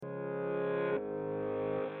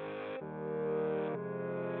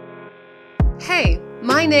Hey,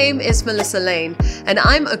 my name is Melissa Lane, and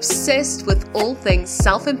I'm obsessed with all things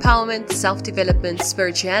self-empowerment, self-development,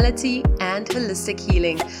 spirituality, and holistic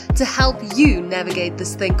healing to help you navigate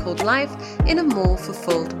this thing called life in a more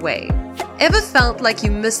fulfilled way. Ever felt like you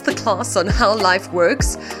missed the class on how life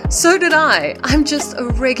works? So did I. I'm just a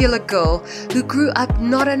regular girl who grew up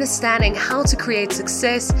not understanding how to create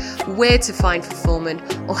success, where to find fulfillment,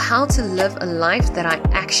 or how to live a life that I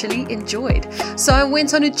actually enjoyed. So I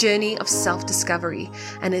went on a journey of self-discovery,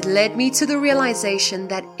 and it led me to the realization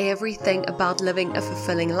that everything about living a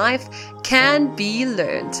fulfilling life can be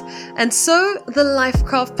learned. And so the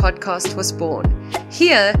Lifecraft podcast was born.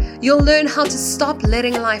 Here, you'll learn how to stop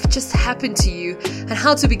letting life just happen to you and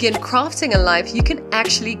how to begin crafting a life you can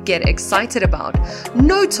actually get excited about.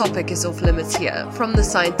 No topic is off limits here, from the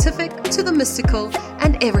scientific to the mystical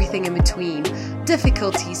and everything in between.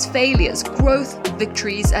 Difficulties, failures, growth,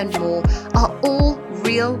 victories, and more are all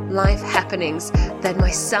real life happenings that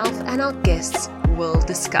myself and our guests will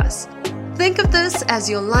discuss. Think of this as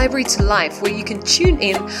your library to life, where you can tune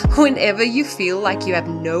in whenever you feel like you have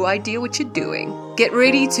no idea what you're doing. Get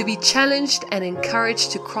ready to be challenged and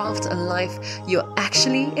encouraged to craft a life you're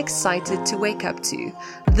actually excited to wake up to.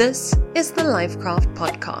 This is the Lifecraft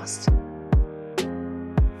Podcast.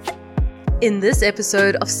 In this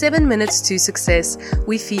episode of 7 Minutes to Success,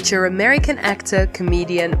 we feature American actor,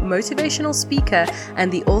 comedian, motivational speaker,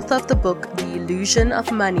 and the author of the book, The Illusion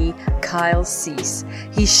of Money, Kyle Cease.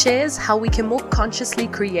 He shares how we can more consciously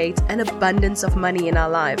create an abundance of money in our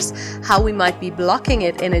lives, how we might be blocking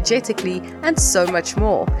it energetically, and so much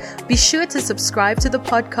more. Be sure to subscribe to the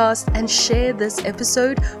podcast and share this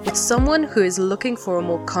episode with someone who is looking for a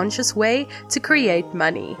more conscious way to create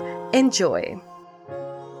money. Enjoy.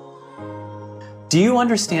 Do you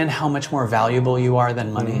understand how much more valuable you are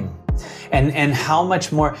than money? And how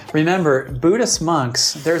much more, remember, Buddhist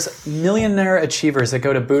monks, there's millionaire achievers that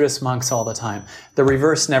go to Buddhist monks all the time. The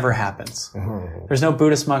reverse never happens. There's no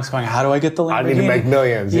Buddhist monks going, how do I get the Lamborghini? I need to make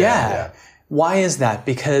millions. Yeah. Why is that?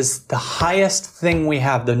 Because the highest thing we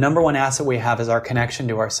have, the number one asset we have, is our connection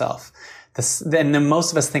to ourself. And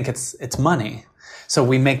most of us think it's money. So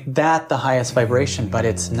we make that the highest vibration, but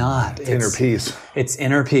it's not. It's inner peace. It's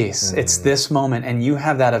inner peace. It's this moment, and you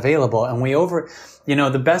have that available. And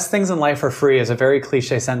the best things in life are free is a very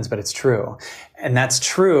cliche sentence, but it's true. And that's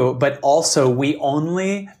true, but also we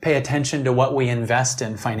only pay attention to what we invest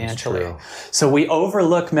in financially. So we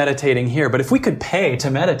overlook meditating here, but if we could pay to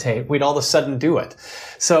meditate, we'd all of a sudden do it.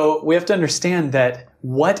 So we have to understand that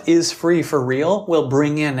what is free for real will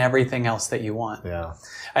bring in everything else that you want. Yeah.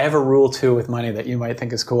 I have a rule too with money that you might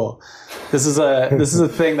think is cool. This is a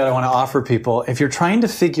thing that I want to offer people. If you're trying to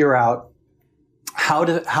figure out how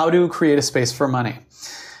to create a space for money,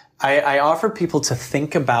 I offer people to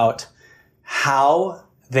think about how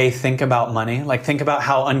they think about money. Like, think about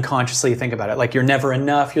how unconsciously you think about it. Like, you're never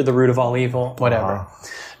enough, you're the root of all evil, whatever.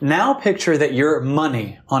 Now picture that you're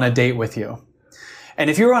money on a date with you. And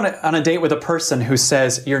if you're on a date with a person who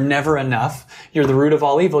says you're never enough, you're the root of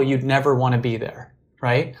all evil, you'd never want to be there.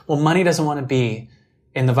 Right? Well, money doesn't want to be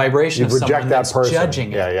in the vibration of someone that's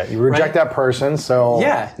judging it. Yeah. You reject that person, so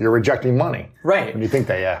you're rejecting money. Right. When you think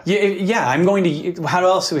that, how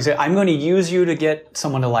else do we say? I'm going to use you to get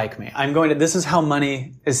someone to like me. This is how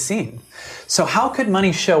money is seen. So how could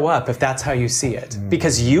money show up if that's how you see it?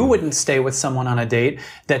 Because you wouldn't stay with someone on a date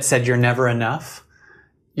that said you're never enough.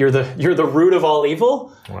 You're the root of all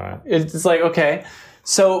evil. Right. It's like, okay.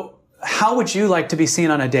 So how would you like to be seen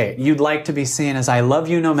on a date? You'd like to be seen as, I love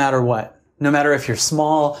you no matter what. No matter if you're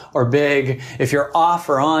small or big, if you're off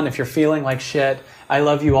or on, if you're feeling like shit, I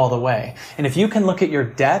love you all the way. And if you can look at your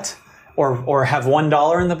debt or have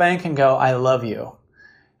 $1 in the bank and go, I love you,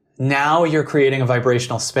 now you're creating a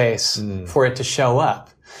vibrational space for it to show up,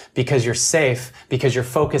 because you're safe, because your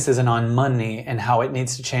focus isn't on money and how it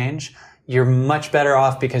needs to change. You're much better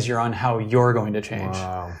off because you're on how you're going to change.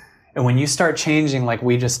 Wow. And when you start changing like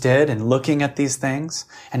we just did and looking at these things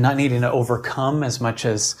and not needing to overcome as much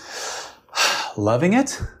as loving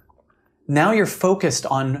it, now you're focused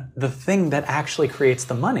on the thing that actually creates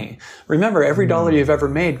the money. Remember, every dollar you've ever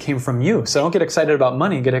made came from you. So don't get excited about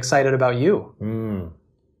money, get excited about you.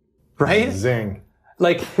 Right? Zing.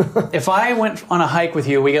 Like, if I went on a hike with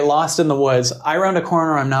you, we get lost in the woods, I round a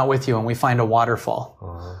corner, I'm not with you, and we find a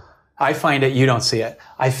waterfall. I find it, you don't see it.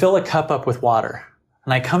 I fill a cup up with water.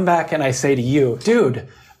 And I come back and I say to you, dude,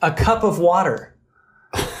 a cup of water.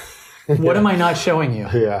 What am I not showing you?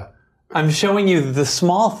 Yeah. I'm showing you the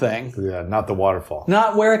small thing. Yeah, not the waterfall.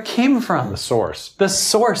 Not where it came from. The source. The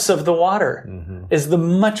source of the water is the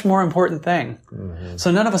much more important thing. So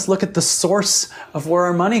none of us look at the source of where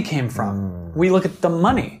our money came from. We look at the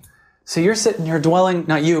money. So you're sitting here dwelling,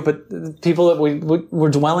 not you, but the people that we're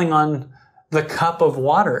dwelling on the cup of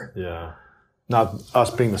water. Yeah. Not us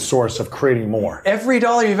being the source of creating more. Every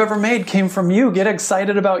dollar you've ever made came from you. Get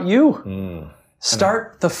excited about you.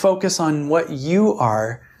 Start the focus on what you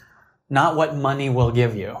are, not what money will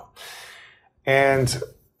give you. And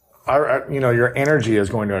your energy is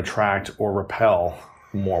going to attract or repel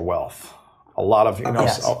more wealth. A lot of,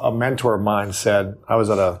 yes. A mentor of mine said, I was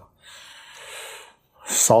at a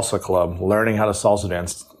salsa club learning how to salsa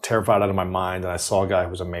dance, terrified out of my mind, and I saw a guy who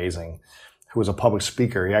was amazing, who was a public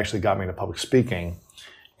speaker. He actually got me into public speaking.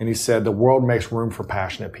 And he said, the world makes room for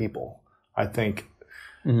passionate people. I think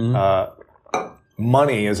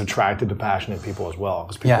money is attracted to passionate people as well,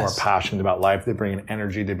 because people are passionate about life. They bring an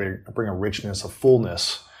energy, they bring a richness, a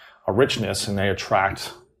fullness, a richness, and they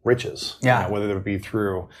attract riches. Yeah. Whether it be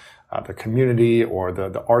through the community or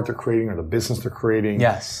the art they're creating or the business they're creating.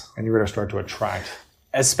 Yes. And you're going to start to attract.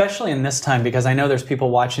 Especially in this time, because I know there's people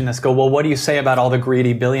watching this go, well, what do you say about all the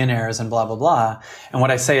greedy billionaires and blah, blah, blah? And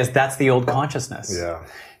what I say is that's the old consciousness. Yeah.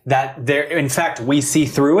 That there, in fact, we see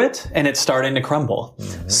through it and it's starting to crumble.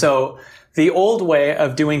 So the old way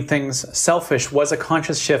of doing things selfish was a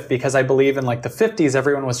conscious shift, because I believe in like the 50s,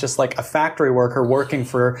 everyone was just like a factory worker working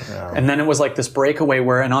for, and then it was like this breakaway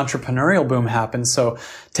where an entrepreneurial boom happened. So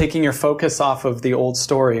taking your focus off of the old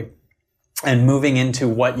story and moving into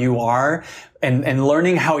what you are and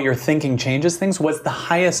learning how your thinking changes things was the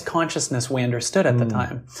highest consciousness we understood at the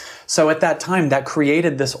time. So at that time, that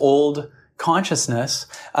created this old consciousness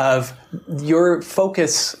of your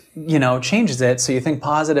focus, changes it. So you think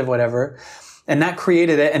positive, whatever. And that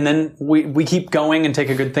created it. And then we keep going and take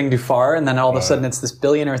a good thing too far. And then all of a sudden it's this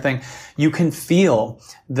billionaire thing. You can feel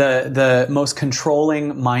the most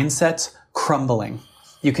controlling mindsets crumbling.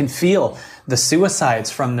 You can feel the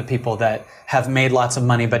suicides from the people that have made lots of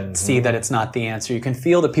money but see that it's not the answer. You can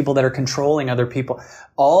feel the people that are controlling other people.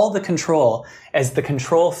 All the control, as the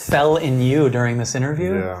control fell in you during this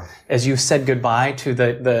interview, as you said goodbye to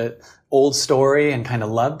the old story and kind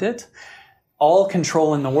of loved it, all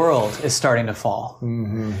control in the world is starting to fall.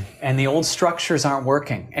 And the old structures aren't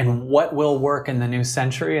working. And what will work in the new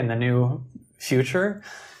century and the new future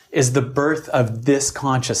is the birth of this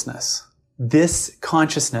consciousness. This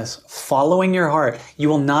consciousness, following your heart. You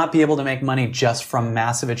will not be able to make money just from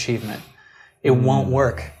massive achievement. It won't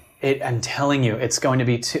work. I'm telling you, it's going to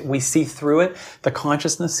be we see through it. The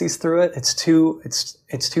consciousness sees through it. It's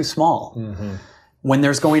too small. When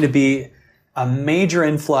there's going to be a major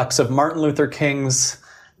influx of Martin Luther King's,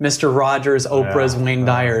 Mr. Rogers, Oprah's, Wayne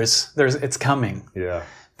Dyer's, it's coming. Yeah.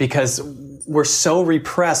 Because we're so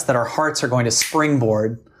repressed that our hearts are going to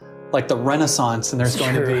springboard like the Renaissance, and there's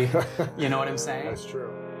going to be, you know what I'm saying? That's true.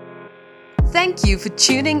 Thank you for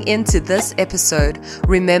tuning into this episode.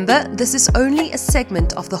 Remember, this is only a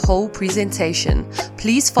segment of the whole presentation.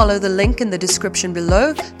 Please follow the link in the description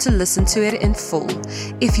below to listen to it in full.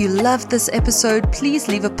 If you loved this episode, please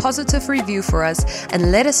leave a positive review for us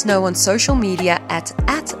and let us know on social media at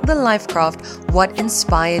The Lifecraft what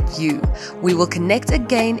inspired you. We will connect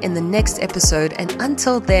again in the next episode, and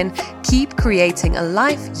until then, keep creating a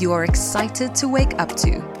life you are excited to wake up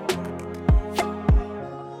to.